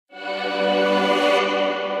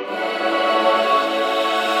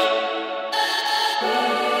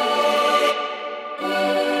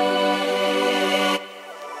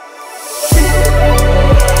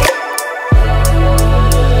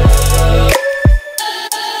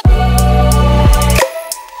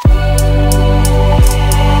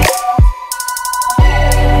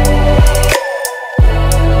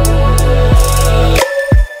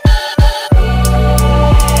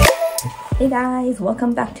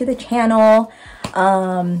welcome back to the channel.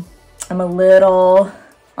 I'm a little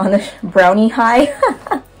on a brownie high.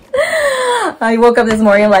 I woke up this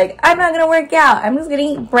morning like, I'm not gonna work out, I'm just gonna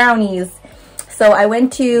eat brownies. So I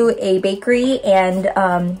went to a bakery and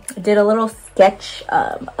did a little sketch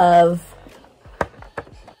of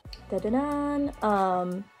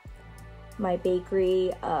my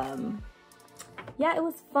bakery. Yeah, it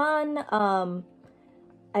was fun.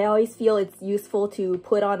 I always feel it's useful to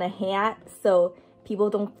put on a hat so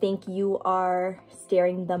people don't think you are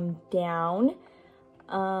staring them down.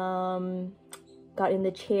 Got in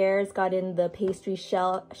the chairs, got in the pastry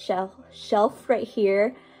shelf right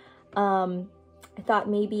here. I thought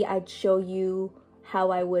maybe I'd show you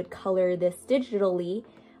how I would color this digitally.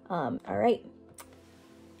 All right.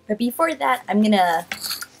 But before that, I'm gonna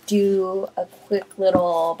do a quick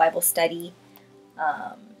little Bible study.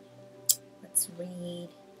 Let's read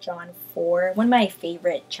John 4, one of my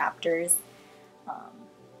favorite chapters.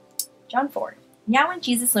 John 4. Now when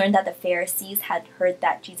Jesus learned that the Pharisees had heard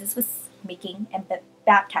that Jesus was making and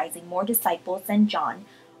baptizing more disciples than John,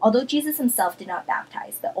 although Jesus himself did not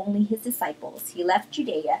baptize, but only his disciples, he left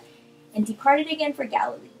Judea and departed again for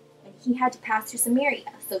Galilee. And he had to pass through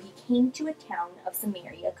Samaria. So he came to a town of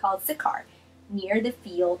Samaria called Sychar, near the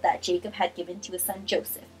field that Jacob had given to his son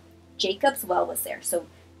Joseph. Jacob's well was there. So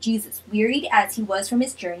Jesus, wearied as he was from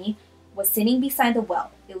his journey, was sitting beside the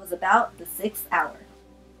well. It was about the 6th hour.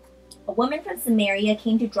 A woman from Samaria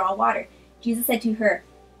came to draw water. Jesus said to her,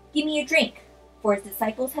 "Give me a drink," for his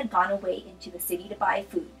disciples had gone away into the city to buy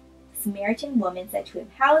food. The Samaritan woman said to him,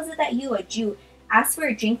 "How is it that you, a Jew, ask for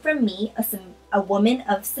a drink from me, a woman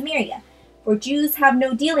of Samaria? For Jews have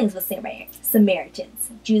no dealings with Samaritans."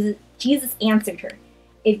 Jesus answered her,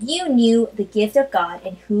 "If you knew the gift of God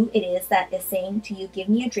and who it is that is saying to you, 'Give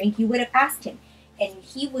me a drink,' you would have asked him, and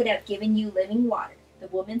he would have given you living water." The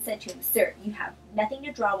woman said to him, "Sir, you have nothing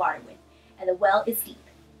to draw water with, and the well is deep."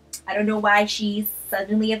 I don't know why she's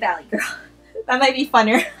suddenly a valley girl. That might be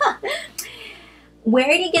funner. "Where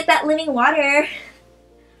did you get that living water?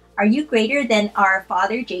 Are you greater than our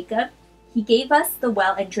father Jacob? He gave us the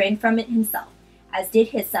well and drank from it himself, as did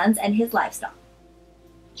his sons and his livestock."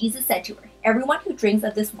 Jesus said to her, "Everyone who drinks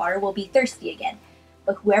of this water will be thirsty again,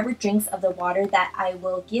 but whoever drinks of the water that I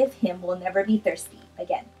will give him will never be thirsty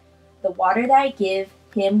again. The water that I give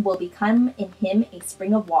him will become in him a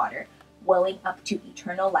spring of water, welling up to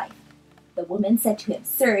eternal life." The woman said to him,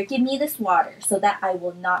 "Sir, give me this water, so that I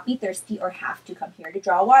will not be thirsty or have to come here to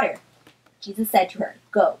draw water." Jesus said to her,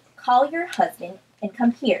 "Go, call your husband and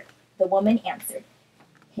come here." The woman answered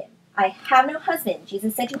him, "I have no husband."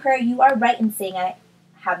 Jesus said to her, "You are right in saying I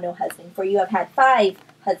have no husband, for you have had 5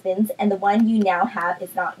 husbands, and the one you now have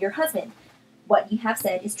is not your husband. What you have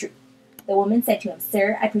said is true." The woman said to him,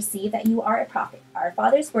 "Sir, I perceive that you are a prophet. Our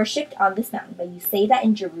fathers worshipped on this mountain, but you say that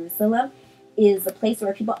in Jerusalem is the place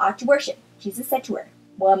where people ought to worship." Jesus said to her,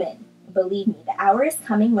 "Woman, believe me, the hour is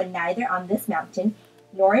coming when neither on this mountain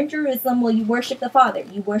nor in Jerusalem will you worship the Father.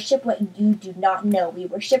 You worship what you do not know. We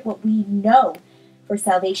worship what we know, for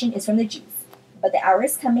salvation is from the Jews. But the hour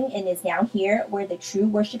is coming and is now here where the true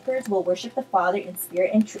worshippers will worship the Father in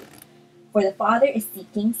spirit and truth. For the Father is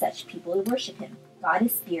seeking such people to worship him. God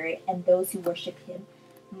is spirit, and those who worship him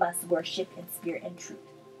must worship in spirit and truth."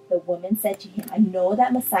 The woman said to him, "I know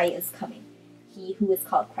that Messiah is coming, he who is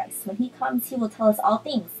called Christ. When he comes, he will tell us all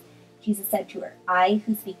things." Jesus said to her, "I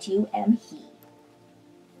who speak to you am he."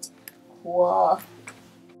 Cool.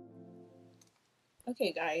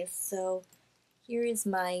 Okay, guys, so here is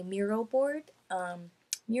my Miro board.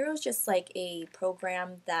 Miro is just like a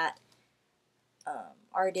program that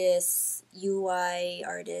artists, UI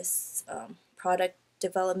artists, product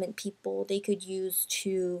development people, they could use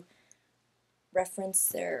to reference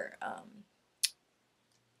their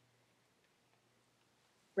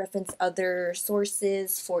reference other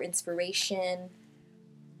sources for inspiration.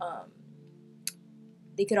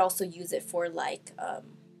 They could also use it for like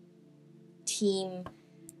team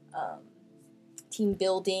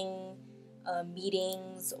building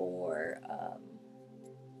meetings, or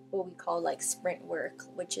what we call like sprint work,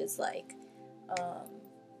 which is like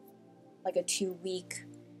a 2-week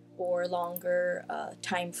or longer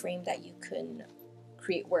time frame that you can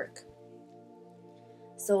create work.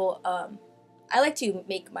 So I like to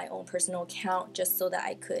make my own personal account just so that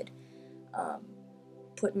I could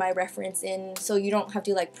put my reference in, so you don't have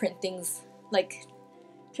to like print things like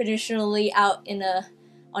traditionally out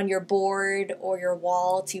on your board or your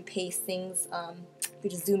wall to paste things. You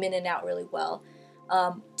just zoom in and out really well.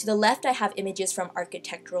 To the left, I have images from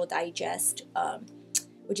Architectural Digest,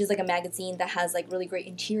 which is like a magazine that has like really great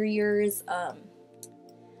interiors.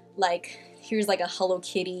 Like here's like a Hello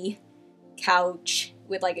Kitty couch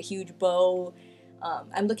with like a huge bow.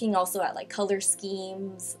 I'm looking also at like color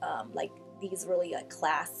schemes, like these really like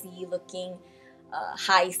classy looking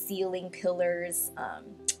high ceiling pillars.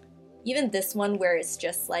 Even this one where it's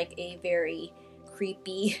just like a very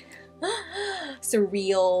creepy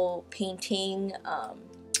surreal painting,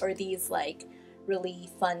 or these like really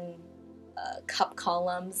fun cup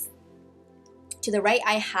columns. To the right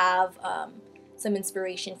I have some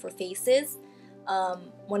inspiration for faces.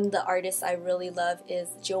 One of the artists I really love is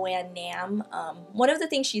Joanne Nam. One of the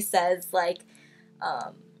things she says like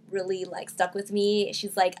really like stuck with me.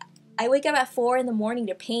 She's like, I wake up at 4 in the morning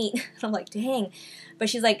to paint. I'm like, dang. But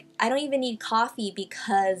she's like, I don't even need coffee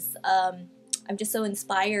because I'm just so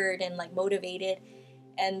inspired and like motivated.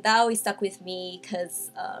 And that always stuck with me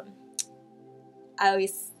because I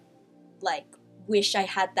always like wish I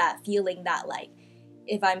had that feeling that like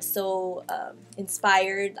if I'm so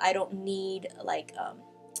inspired, I don't need like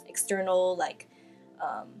external like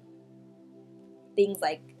things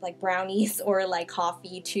like brownies or like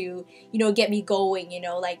coffee to, you know, get me going, you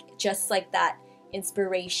know, like just like that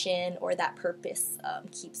inspiration or that purpose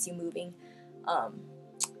keeps you moving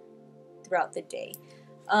throughout the day.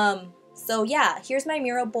 So yeah, here's my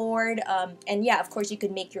mural board, and yeah, of course you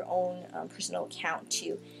could make your own personal account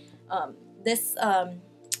too. This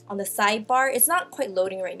on the sidebar, it's not quite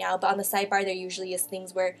loading right now, but on the sidebar there usually is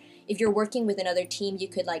things where if you're working with another team, you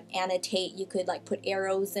could like annotate, you could like put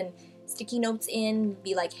arrows and sticky notes in,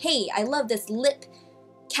 be like, hey, I love this lip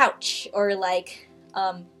couch, or like,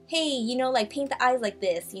 hey, you know, like paint the eyes like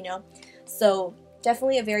this, you know. So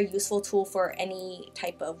definitely a very useful tool for any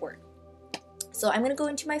type of work. So I'm gonna go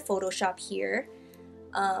into my Photoshop here.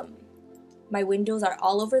 My windows are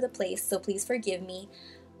all over the place, so please forgive me.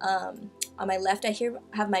 On my left, I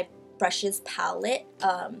have my brushes palette.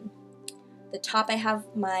 The top, I have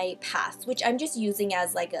my paths, which I'm just using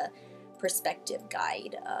as like a perspective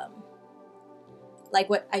guide, like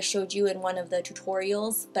what I showed you in one of the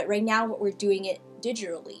tutorials. But right now, we're doing it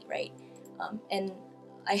digitally, right? And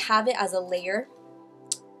I have it as a layer.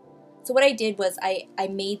 So what I did was I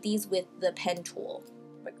made these with the pen tool,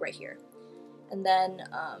 like right here. And then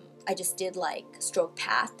I just did like stroke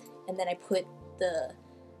path, and then I put the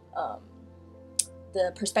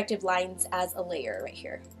perspective lines as a layer right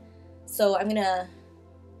here. So I'm gonna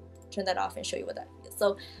turn that off and show you what that is.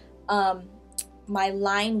 So my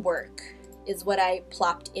line work is what I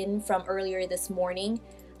plopped in from earlier this morning.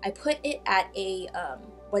 I put it at a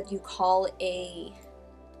what you call a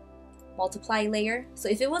multiply layer. So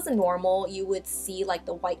if it was a normal, you would see like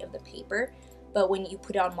the white of the paper, but when you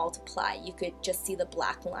put it on multiply, you could just see the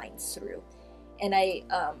black lines through. And I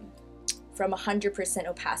from 100%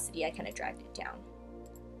 opacity, I kind of dragged it down.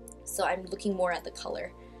 So I'm looking more at the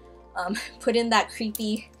color. Put in that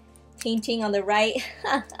creepy painting on the right,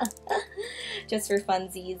 just for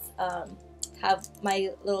funsies. Have my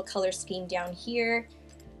little color scheme down here.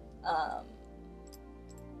 Let's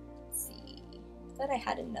see, I thought I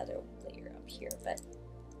had another layer up here, but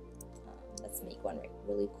let's make one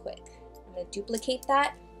really quick. I'm going to duplicate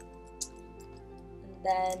that. And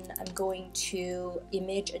then I'm going to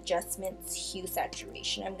image adjustments, hue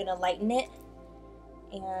saturation. I'm going to lighten it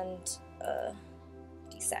and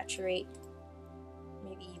desaturate,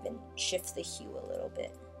 maybe even shift the hue a little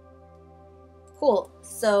bit. Cool.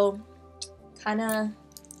 So kind of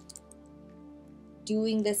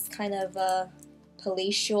doing this kind of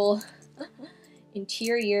palatial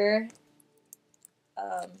interior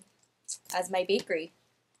as my bakery.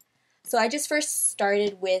 So I just first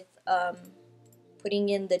started with putting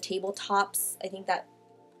in the tabletops. I think that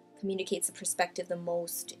communicates the perspective the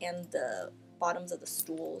most, and the bottoms of the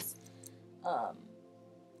stools.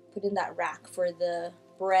 Put in that rack for the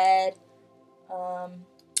bread. I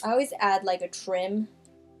always add like a trim,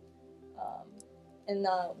 and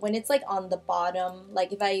when it's like on the bottom,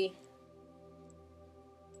 like if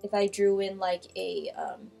I drew in like a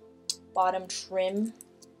bottom trim,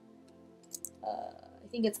 I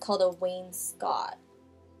think it's called a wainscot.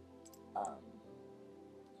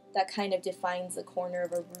 That kind of defines the corner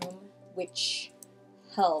of a room, which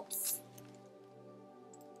helps.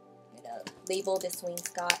 I'm gonna label this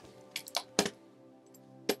wainscot and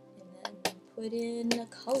then put in a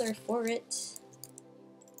color for it.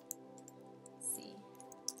 Let's see.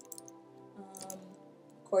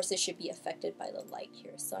 Of course, it should be affected by the light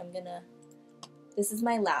here. So I'm gonna. This is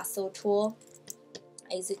my lasso tool.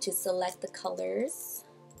 I use it to select the colors,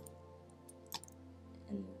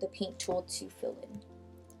 and the paint tool to fill in.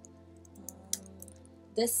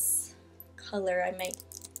 This color, I might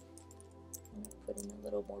put in a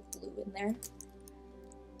little more blue in there.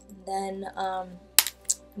 And then I'm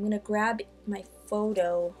gonna grab my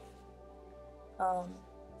photo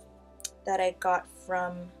that I got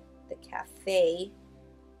from the cafe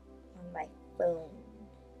on my phone,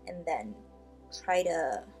 and then try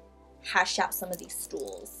to hash out some of these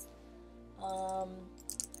stools.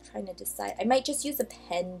 Trying to decide. I might just use a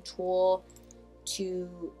pen tool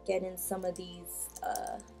to get in some of these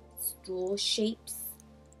stool shapes.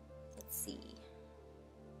 Let's see.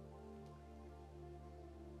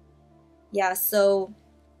 Yeah, so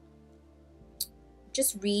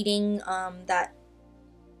just reading that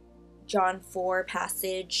John 4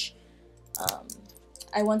 passage.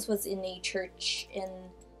 I once was in a church, and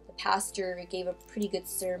the pastor gave a pretty good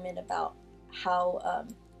sermon about how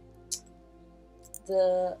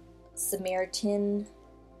the Samaritan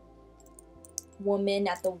woman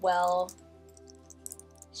at the well,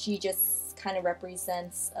 she just kind of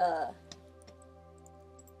represents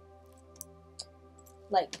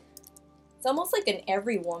like, it's almost like an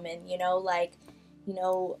every woman, you know, like, you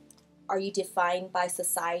know, are you defined by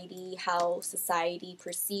society, how society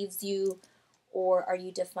perceives you, or are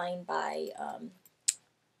you defined by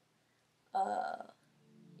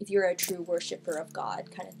if you're a true worshiper of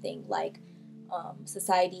God, kind of thing. Like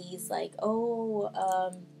society's like, oh,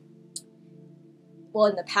 well,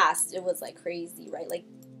 in the past it was like crazy, right? Like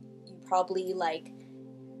you probably like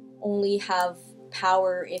only have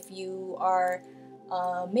power if you are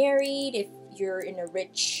married, if you're in a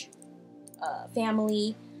rich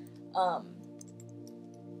family,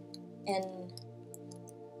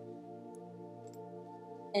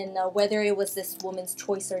 and whether it was this woman's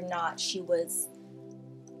choice or not, she was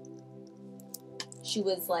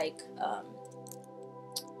like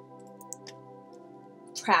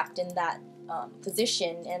trapped in that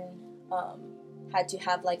position, and had to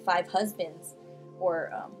have like 5 husbands,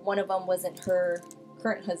 or one of them wasn't her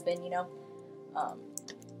current husband, you know.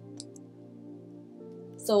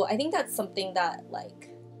 So I think that's something that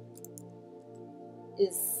like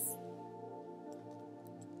is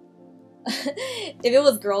if it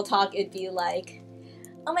was girl talk, it'd be like,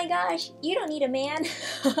 oh my gosh, you don't need a man.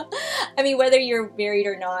 I mean, whether you're married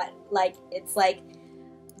or not, like, it's like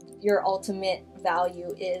your ultimate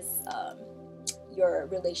value is your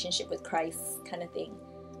relationship with Christ, kind of thing.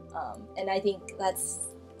 And I think that's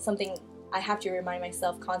something I have to remind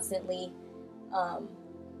myself constantly,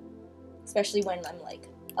 especially when I'm like,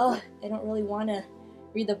 oh, I don't really want to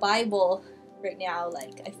read the Bible right now.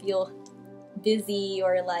 Like, I feel busy,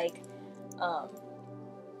 or like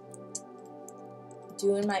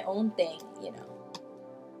doing my own thing, you know.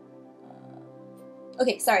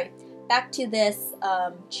 Okay, sorry. Back to this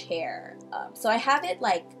chair. So I have it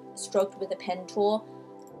like stroked with a pen tool.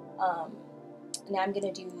 Now I'm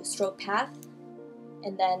gonna do stroke path,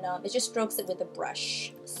 and then it just strokes it with a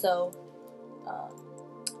brush. So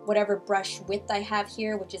whatever brush width I have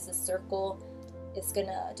here, which is a circle, is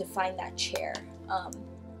gonna define that chair.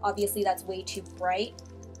 Obviously that's way too bright,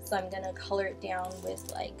 so I'm gonna color it down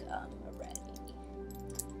with like a red maybe.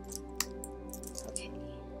 Okay.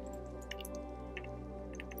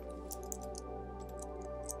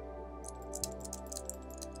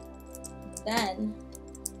 Then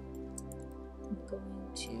I'm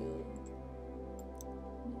going to,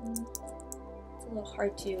 it's a little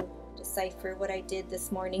hard to decipher what I did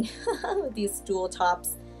this morning with these stool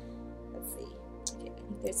tops. Let's see. Okay, I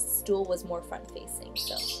think this stool was more front facing,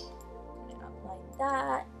 so I'm gonna outline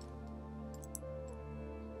that.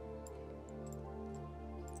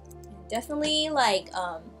 And definitely, like,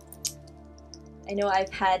 I know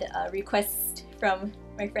I've had a request from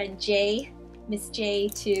my friend Jay, Miss J,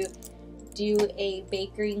 to do a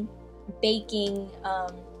baking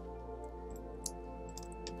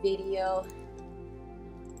video.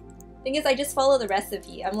 Thing is, I just follow the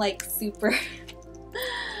recipe. I'm like super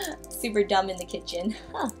super dumb in the kitchen.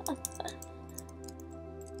 Okay,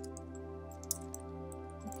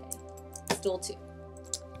 stool 2.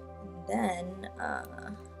 And then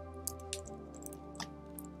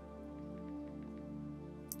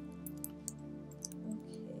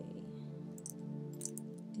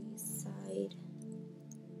side.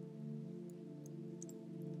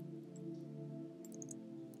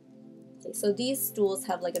 Okay, so these stools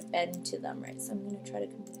have like a bend to them, right? So I'm going to try to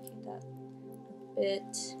communicate that a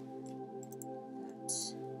bit.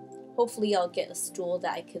 Hopefully I'll get a stool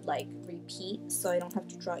that I could like repeat, so I don't have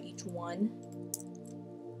to draw each one.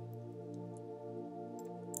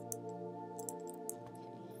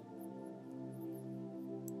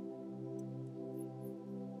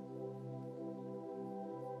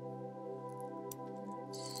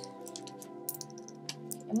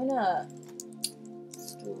 I'm gonna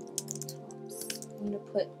stool tops. I'm gonna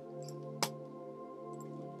put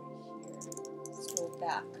here, stool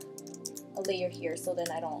back, a layer here, so then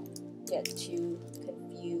I don't get too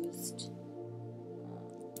confused.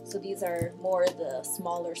 So these are more the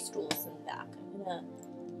smaller stools in the back. I'm gonna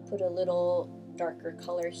put a little darker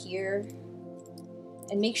color here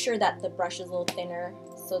and make sure that the brush is a little thinner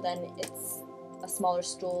so then it's a smaller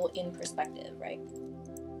stool in perspective, right?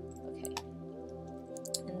 Okay.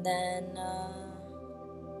 And then,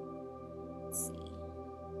 let's see.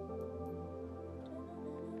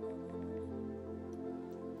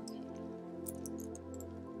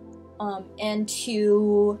 Okay. And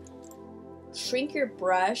to shrink your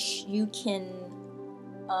brush, you can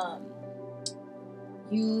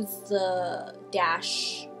use the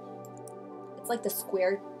dash. It's like the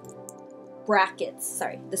square brackets,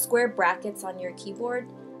 the square brackets on your keyboard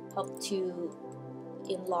help to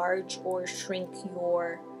enlarge or shrink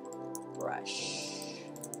your brush.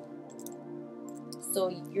 So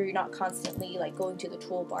you're not constantly like going to the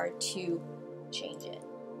toolbar to change it.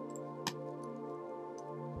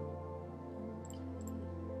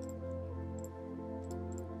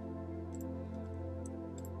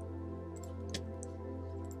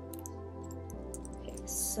 Okay,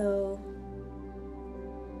 so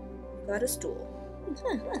got a stool.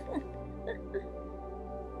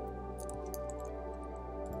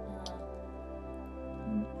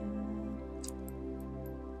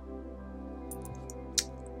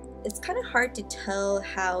 It's kind of hard to tell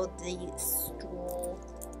how the stool,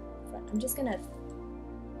 I'm just gonna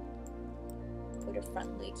put a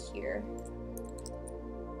front leg here.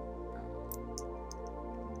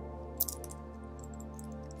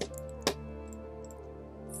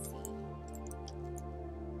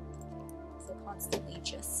 So constantly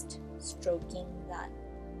just stroking that.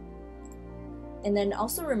 And then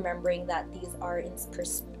also remembering that these are in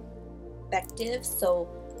perspective, so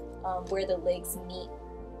where the legs meet,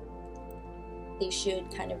 they should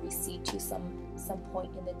kind of recede to some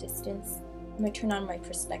point in the distance. I'm going to turn on my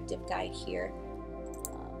perspective guide here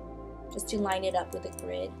just to line it up with a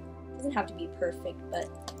grid. It doesn't have to be perfect, but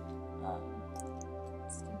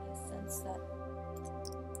just give me a sense that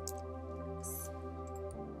works.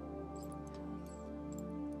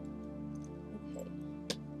 Okay.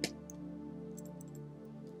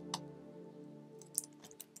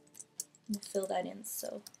 I'm going to fill that in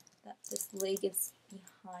so that this leg is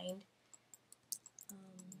behind.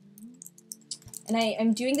 And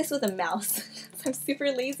I'm doing this with a mouse. I'm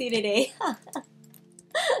super lazy today.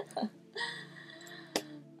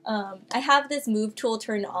 I have this move tool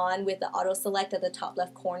turned on with the auto select at the top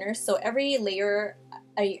left corner. So every layer,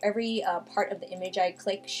 every part of the image I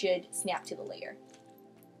click should snap to the layer,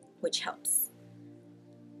 which helps.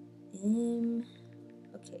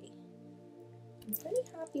 Okay. I'm pretty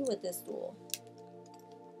happy with this tool.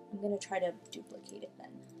 I'm going to try to duplicate it then.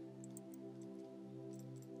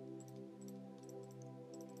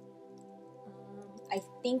 I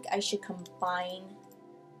think I should combine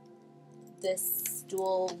this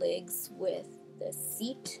stool legs with the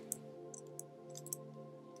seat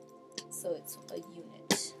so it's a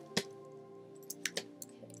unit.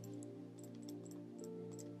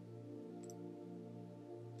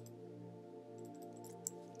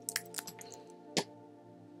 Okay.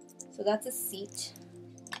 So that's a seat.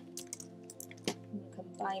 I'm going to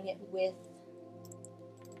combine it with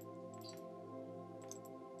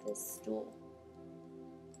this stool.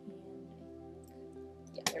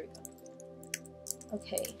 Yeah, there we go.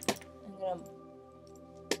 Okay,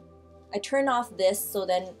 I turn off this so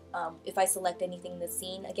then if I select anything in the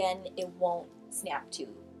scene again, it won't snap to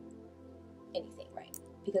anything, right?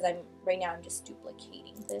 Because right now I'm just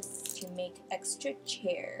duplicating this to make extra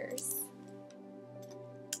chairs.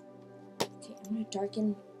 Okay, I'm gonna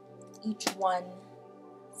darken each one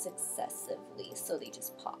successively so they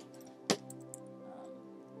just pop.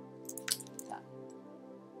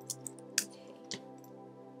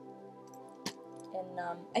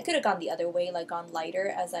 I could have gone the other way, like gone lighter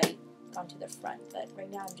as I gone to the front, but right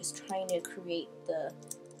now I'm just trying to create the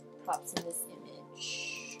props in this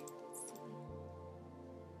image.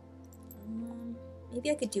 Maybe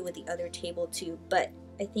I could do with the other table too, but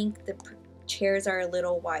I think the chairs are a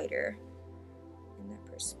little wider in that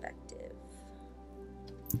perspective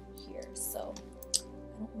here, so I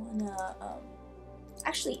don't want to,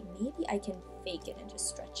 actually maybe I can fake it and just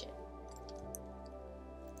stretch it.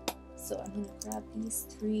 So I'm going to grab these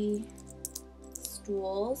 3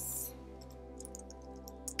 stools,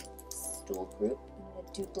 stool group, I'm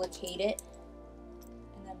going to duplicate it,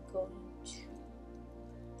 and I'm going to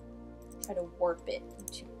try to warp it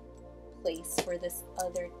into place for this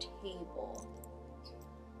other table.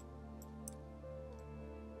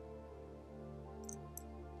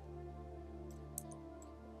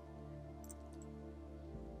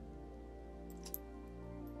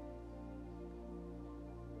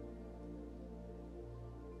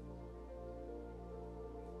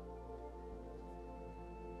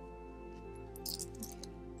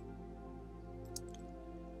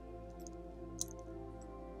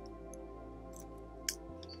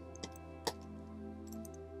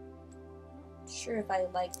 sure if I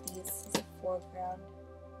like these as a foreground.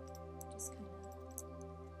 Just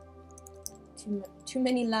kind of too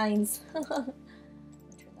many lines. I'll turn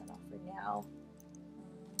that off for now.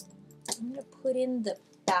 I'm gonna put in the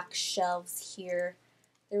back shelves here.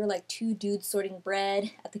 There were like two dudes sorting bread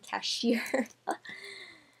at the cashier. Let's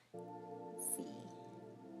see.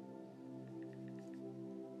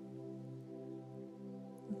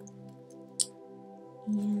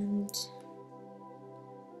 And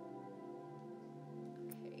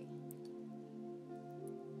okay,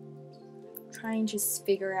 trying to just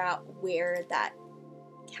figure out where that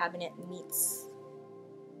cabinet meets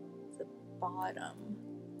the bottom.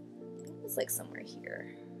 I think it's like somewhere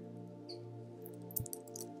here.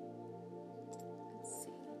 Let's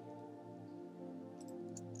see.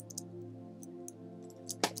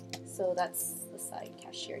 Okay, so that's the side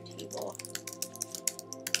cashier table.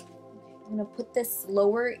 I'm gonna put this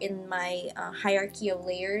lower in my hierarchy of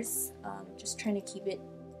layers, just trying to keep it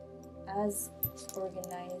as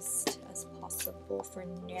organized as possible for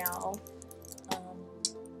now.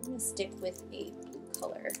 I'm gonna stick with a blue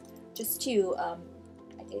color just to, I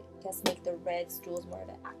guess, make the red stools more of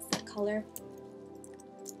an accent color.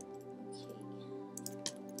 Okay,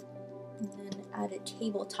 and then add a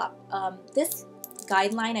tabletop. This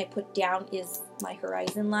guideline I put down is my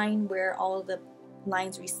horizon line where all of the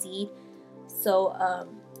lines recede. So I'm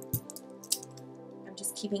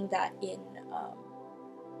just keeping that in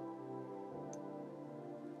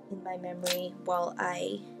my memory while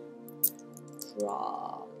I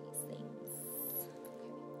draw these things. Okay.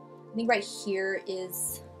 I think right here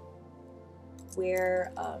is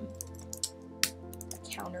where the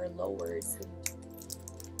counter lowers.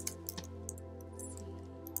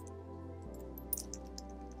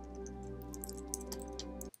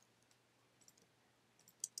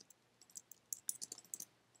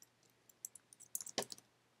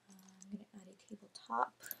 I'm going to add a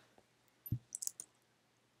tabletop.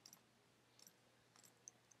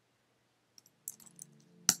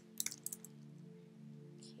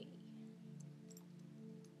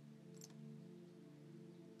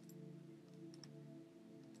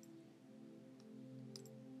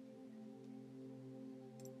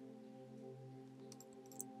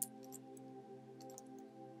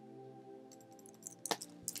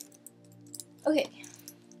 Okay,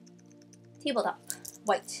 tabletop,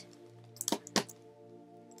 white.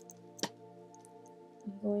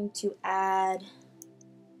 I'm going to add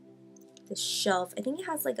the shelf. I think it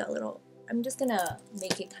has like a little, I'm just gonna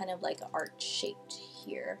make it kind of like an arch shaped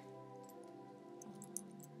here.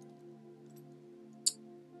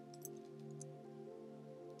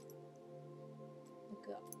 Like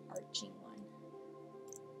an arching one.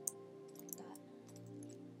 Like that.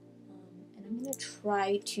 And I'm gonna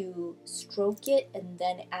try to stroke it and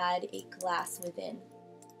then add a glass within.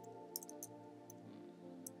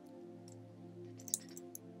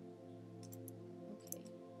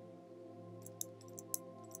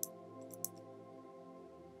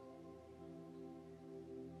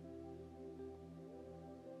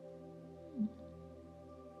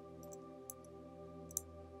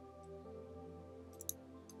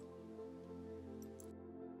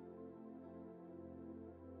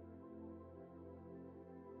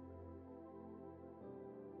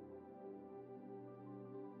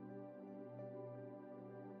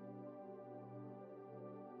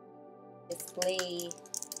 Display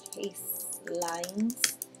case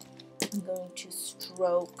lines. I'm going to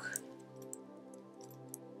stroke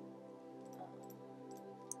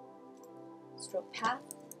path.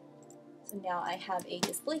 So now I have a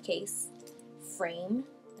display case frame,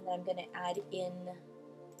 and then I'm going to add in,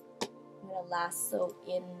 I'm going to lasso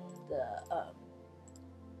in the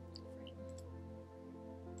frame.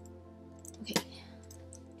 Okay,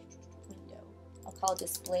 window. I'll call it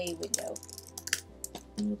display window.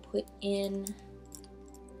 I'm going to put in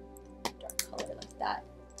dark color like that.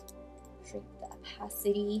 Shrink the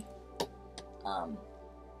opacity.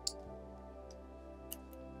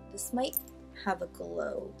 This might have a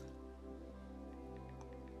glow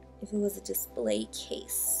if it was a display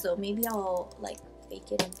case, so maybe I'll like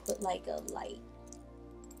fake it and put like a light.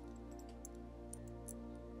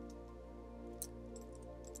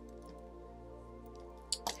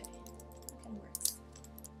 Okay, that kind of works.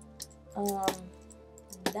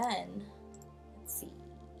 And then let's see.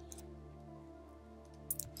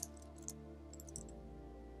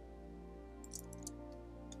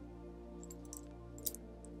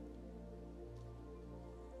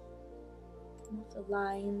 Off the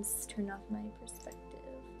lines, turn off my perspective.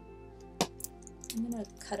 I'm gonna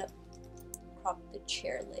crop the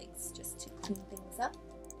chair legs just to clean things up.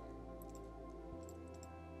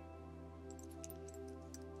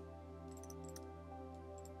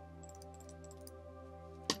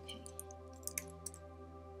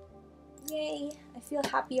 feel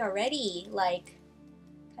happy already. Like,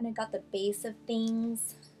 kind of got the base of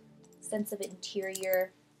things, sense of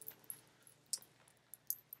interior.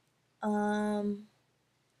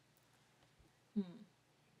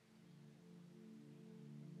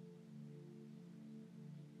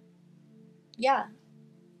 Yeah,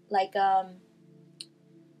 like I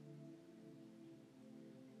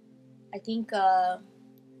think all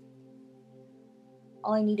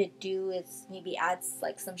I need to do is maybe add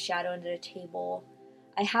like some shadow under the table.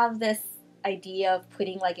 I have this idea of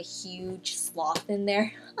putting like a huge sloth in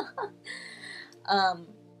there.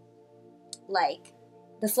 Like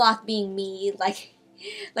the sloth being me, like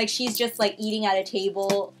she's just like eating at a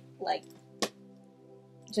table, like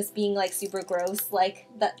just being like super gross. Like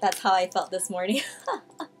that's how I felt this morning.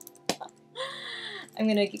 I'm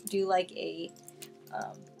gonna do like a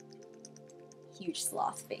huge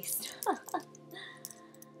sloth face.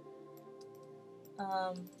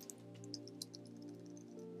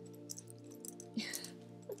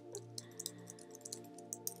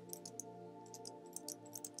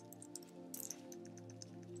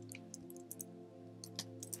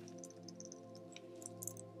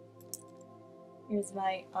 Here's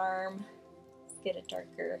my arm. Let's get it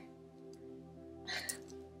darker.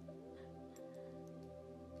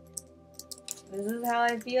 This is how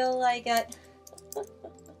I feel like at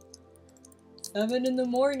 7 in the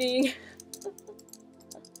morning.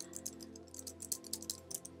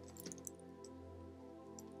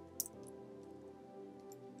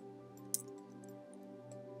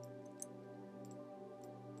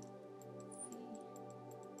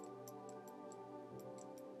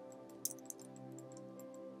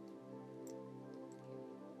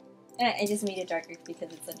 And I just made it darker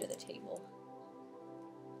because it's under the table.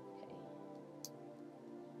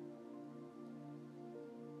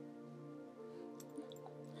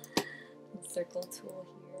 Okay. Circle tool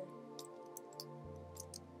here.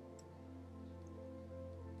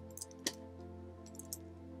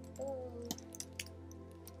 Oh.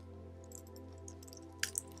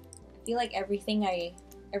 I feel like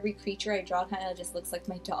every creature I draw kind of just looks like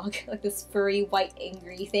my dog, like this furry, white,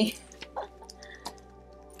 angry thing.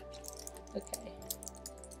 Okay.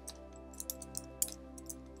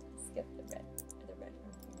 Skip the red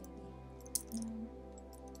one maybe.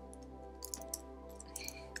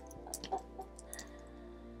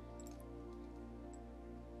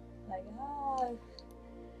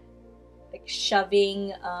 Like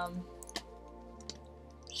shoving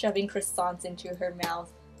croissants into her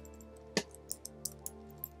mouth.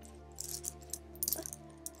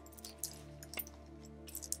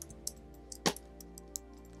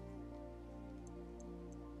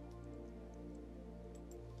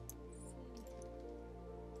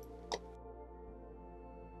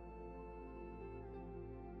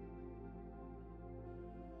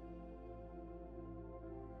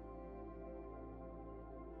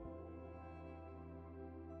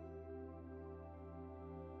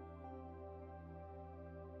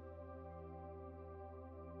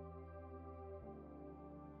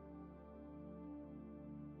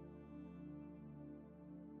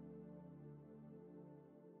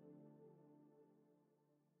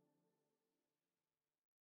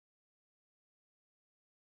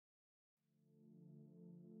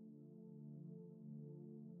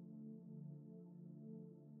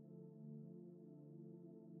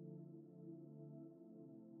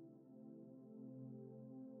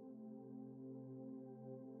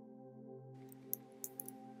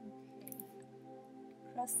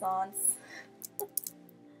 Croissants.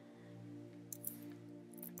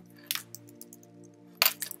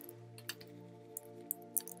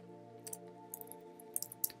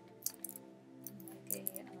 Okay,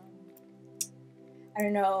 I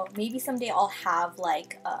don't know, maybe someday I'll have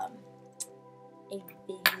like a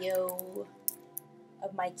video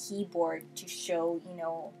of my keyboard to show, you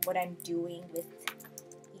know, what I'm doing with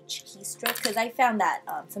each keystroke, because I found that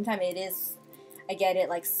sometimes it is, I get it,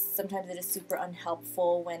 like sometimes it is super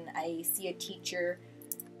unhelpful when I see a teacher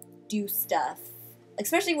do stuff,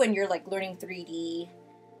 especially when you're like learning 3D,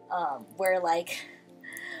 where like,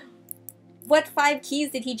 what 5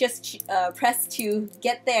 keys did he just press to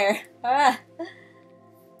get there? Ah.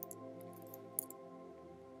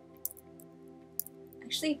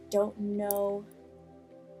 Actually don't know.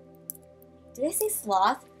 Did I say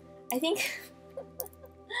sloth? I think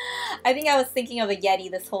I think I was thinking of a Yeti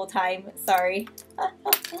this whole time. Sorry.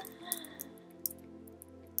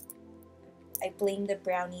 I blamed the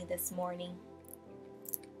brownie this morning.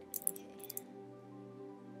 Okay.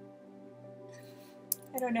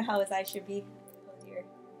 I don't know how his eye should be. Oh dear.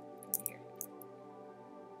 Oh dear.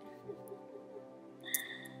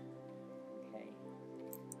 Okay.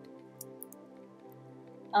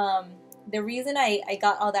 The reason I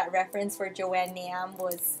got all that reference for Joanne Nam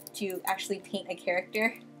was to actually paint a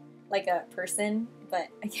character, like a person, but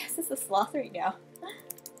I guess it's a sloth right now.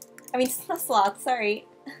 I mean, it's not a sloth, sorry,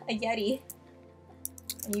 a Yeti.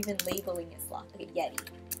 I'm even labeling it sloth, like a Yeti.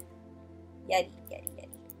 Yeti.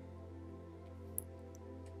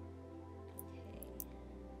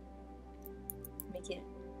 Okay.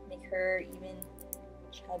 Make her even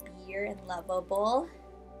chubbier and lovable.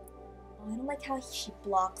 Oh, I don't like how she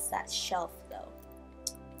blocks that shelf though.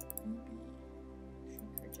 Maybe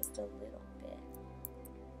shrink her just a little bit.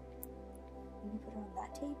 Maybe put her on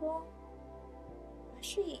that table.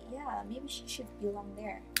 Actually, yeah, maybe she should belong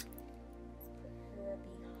there. Put her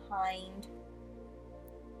behind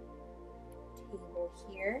table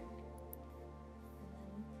here.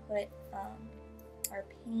 And then put our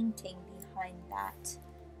painting behind that.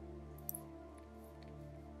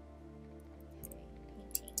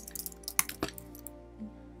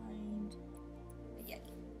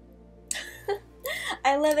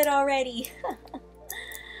 I love it already.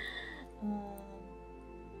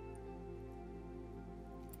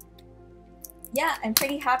 Yeah, I'm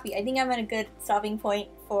pretty happy. I think I'm at a good stopping point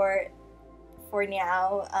for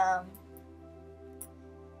now.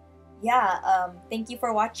 Yeah, thank you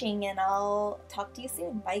for watching, and I'll talk to you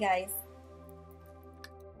soon. Bye, guys.